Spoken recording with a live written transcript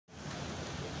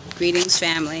Greetings,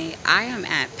 family. I am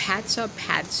at Patta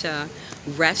Patta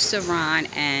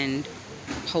Restaurant and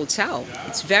Hotel.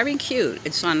 It's very cute.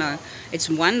 It's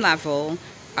one level.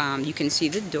 You can see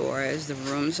the doors. The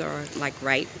rooms are like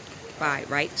right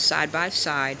side by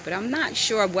side. But I'm not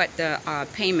sure what the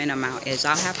payment amount is.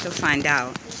 I'll have to find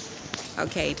out.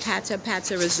 Okay, Patta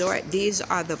Patta Resort. These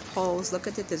are the poles. Look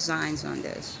at the designs on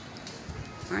this.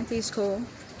 Aren't these cool?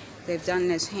 They've done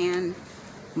this hand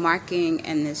marking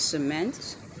and this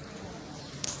cement.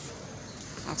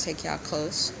 I'll take y'all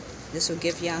close. This will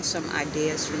give y'all some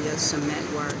ideas for your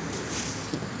cement work.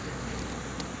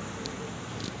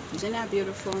 Isn't that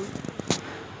beautiful?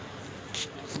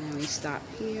 And then we stop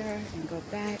here and go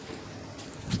back.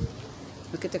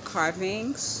 Look at the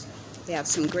carvings. They have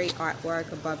some great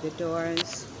artwork above the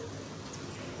doors.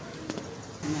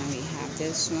 And then we have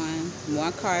this one.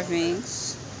 More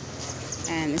carvings.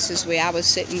 And this is where I was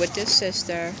sitting with this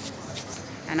sister.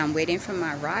 And I'm waiting for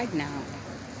my ride now.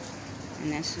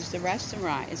 And this is the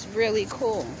restaurant. It's really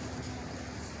cool.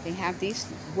 They have these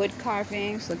wood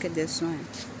carvings. Look at this one.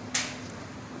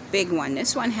 Big one.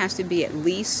 This one has to be at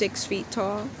least 6 feet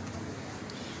tall.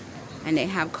 And they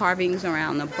have carvings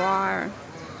around the bar.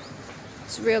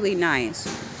 It's really nice.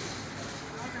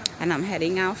 And I'm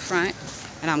heading out front.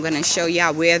 And I'm going to show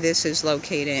y'all where this is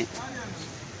located.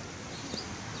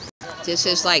 This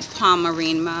is like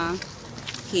Palmarena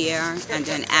here, and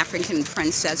then African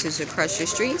Princess is across the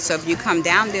street. So if you come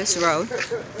down this road,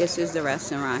 this is the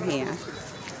restaurant here.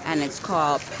 And it's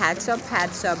called Patta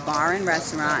Patta Bar and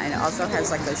Restaurant, and it also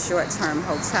has like a short-term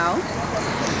hotel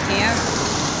here.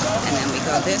 And then we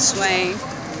go this way.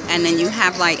 And then you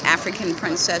have like African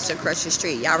Princess across the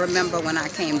street. Y'all remember when I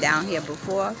came down here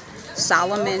before?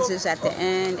 Solomon's is at the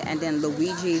end, and then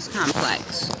Luigi's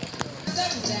Complex.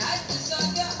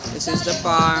 This is the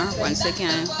bar, once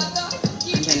again.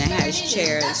 And then it has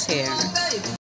chairs here.